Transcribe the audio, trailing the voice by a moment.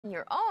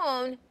your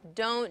own,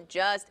 don't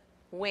just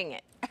wing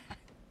it.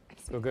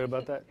 Feel good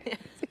about that?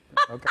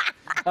 Okay.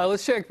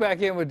 Let's check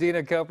back in with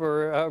Dina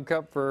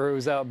Kupfer,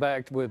 who's out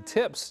back with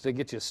tips to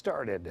get you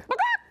started.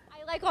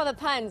 I like all the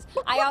puns.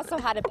 I also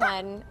had a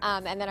pun,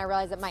 and then I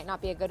realized it might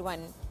not be a good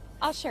one.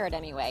 I'll share it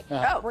anyway.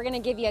 We're going to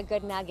give you a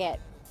good nugget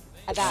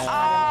about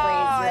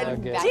how to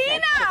raise your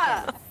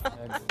Dina!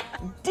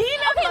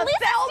 Dina, okay,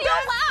 Lisa,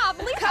 still laugh.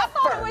 Lisa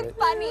thought it was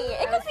funny.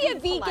 It could be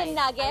a vegan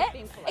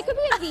nugget. It could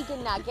be a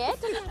vegan nugget.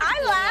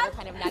 I laugh. Other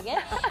kind of nugget.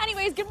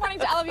 Anyways, good morning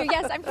to all of you.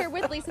 Yes, I'm here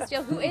with Lisa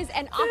Steele, who is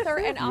an author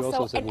and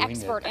also an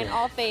expert in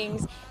all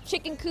things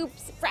chicken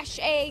coops, fresh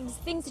eggs,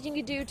 things that you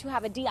can do to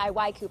have a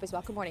DIY coop as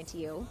well. Good morning to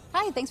you.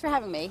 Hi, thanks for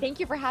having me. Thank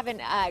you for having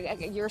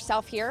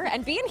yourself here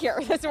and being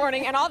here this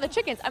morning and all the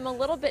chickens. I'm a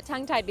little bit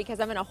tongue-tied because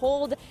I'm going to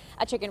hold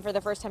a chicken for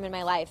the first time in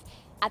my life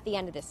at the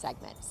end of this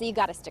segment, so you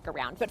got to stick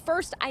around. But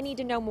first, I need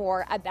to know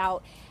more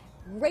about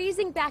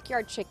raising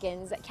backyard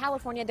chickens.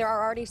 California, there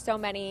are already so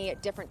many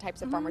different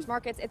types of farmers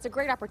markets. It's a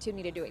great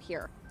opportunity to do it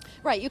here.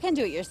 Right, you can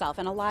do it yourself,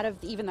 and a lot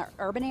of even the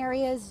urban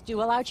areas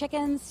do allow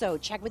chickens, so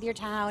check with your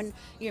town,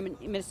 your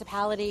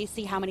municipality,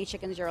 see how many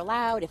chickens you're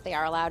allowed, if they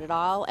are allowed at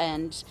all,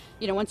 and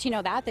once you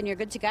know that, then you're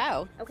good to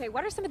go. Okay,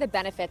 what are some of the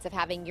benefits of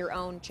having your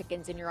own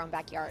chickens in your own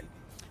backyard?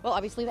 Well,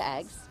 obviously the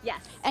eggs.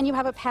 Yes. And you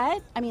have a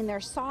pet. I mean,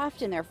 they're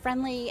soft and they're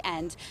friendly,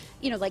 and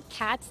like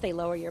cats, they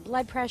lower your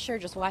blood pressure.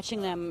 Just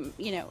watching them,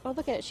 oh,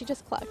 look at it, she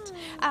just clucked.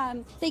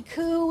 They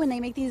coo and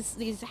they make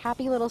these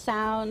happy little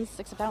sounds.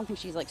 Except I don't think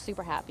she's like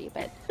super happy,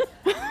 but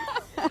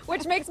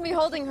which makes me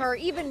holding her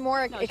even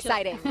more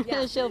exciting.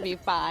 She'll be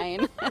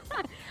fine.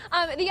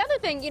 The other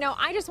thing,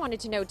 I just wanted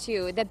to know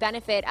too, the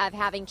benefit of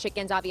having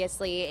chickens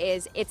obviously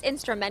is it's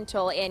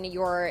instrumental in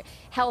your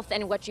health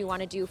and what you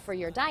want to do for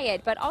your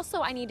diet, but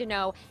also I need to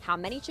know how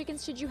many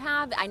chickens should you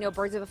have? I know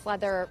birds of a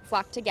feather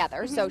flock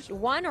together, so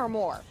one or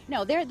more?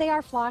 No, they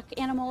are flock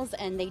animals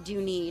and they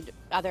do need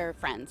other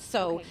friends.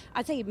 So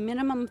I'd say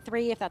minimum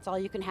 3 if that's all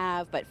you can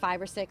have, but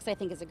 5 or 6 I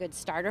think is a good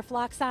starter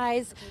flock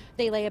size.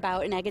 They lay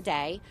about an egg a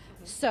day.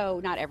 So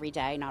not every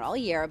day, not all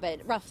year, but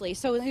roughly.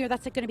 So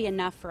that's going to be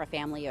enough for a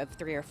family of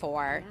 3 or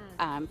 4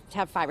 to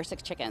have 5 or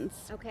 6 chickens.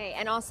 Okay,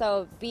 and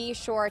also be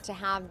sure to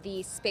have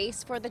the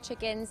space for the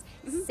chickens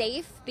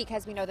safe,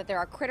 because we know that there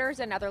are critters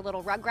and other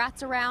little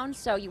rugrats around.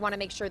 So you want to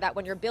make sure that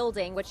when you're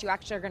building, which you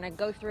actually are going to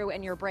go through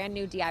in your brand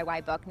new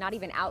DIY book, not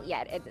even out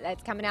yet.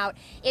 It's coming out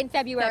in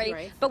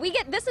February. But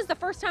this is the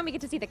first time we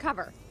get to see the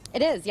cover.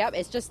 It is, yep.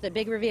 It's just the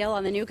big reveal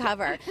on the new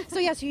cover. So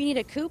yes, you need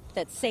a coop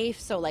that's safe,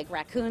 so like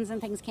raccoons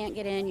and things can't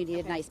get in. You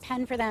need a nice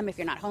pen for them if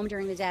you're not home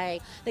during the day.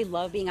 They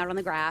love being out on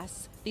the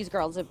grass. These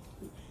girls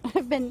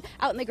have been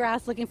out in the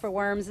grass looking for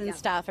worms and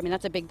stuff. I mean,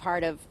 that's a big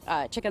part of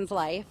chicken's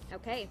life.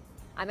 Okay.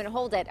 I'm going to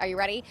hold it. Are you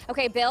ready?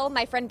 Okay, Bill,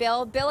 my friend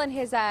Bill and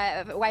his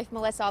wife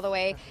Melissa all the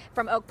way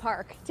from Oak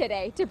Park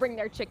today to bring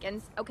their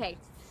chickens. Okay.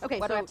 Okay,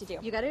 what so do I have to do?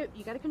 You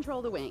gotta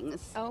control the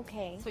wings.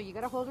 Okay. So you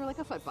gotta hold her like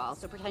a football.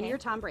 So pretend you're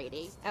Tom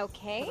Brady.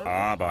 Okay.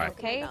 Bye.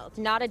 Okay.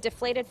 Not a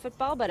deflated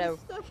football, but a.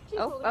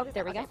 Oh,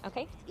 there we go.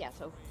 Okay. Yeah.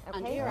 So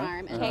under your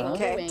arm and Okay. hold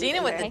the wings.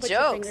 Dina with the Put jokes.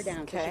 your finger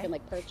down so she can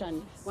like perch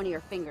on one of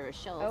your fingers.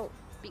 She'll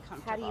be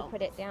comfortable. How do you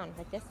put it down?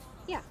 Like this?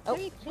 Yeah. Oh,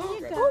 there you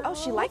go. Oh,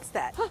 she likes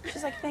that.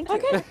 She's like, thank you.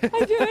 Okay,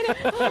 I'm doing it.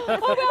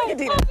 Oh, God.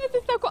 Dina. Oh, this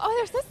is so cool. Oh,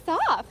 they're so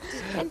soft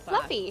and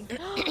fluffy.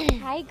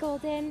 Hi,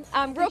 Golden.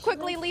 Real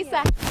quickly,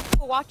 Lisa,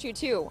 we'll watch you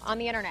too on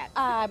the internet.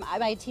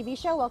 My TV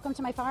show, Welcome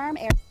to My Farm,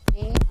 airs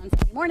on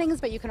Sunday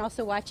mornings, but you can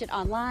also watch it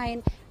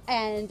online.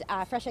 And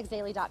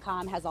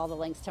fresheggsdaily.com has all the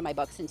links to my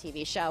books and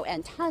TV show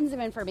and tons of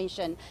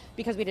information,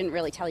 because we didn't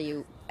really tell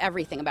you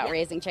everything about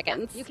raising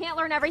chickens. You can't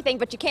learn everything,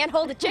 but you can't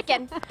hold a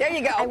chicken. There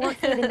you go. I won't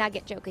say the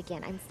nugget joke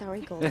again. I'm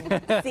sorry, Golden.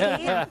 See?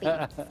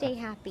 Stay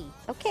happy.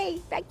 Okay,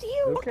 back to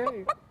you.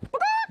 Okay.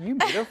 You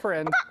made a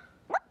friend.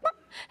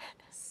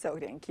 So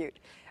dang cute.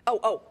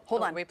 Oh,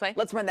 hold on. Replay?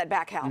 Let's run that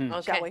back, Hal,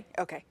 Okay. shall we?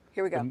 Okay,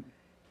 here we go.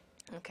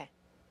 Okay.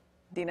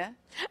 Dina?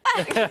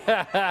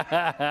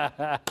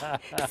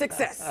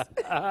 Success.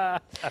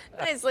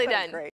 Nicely done. Great.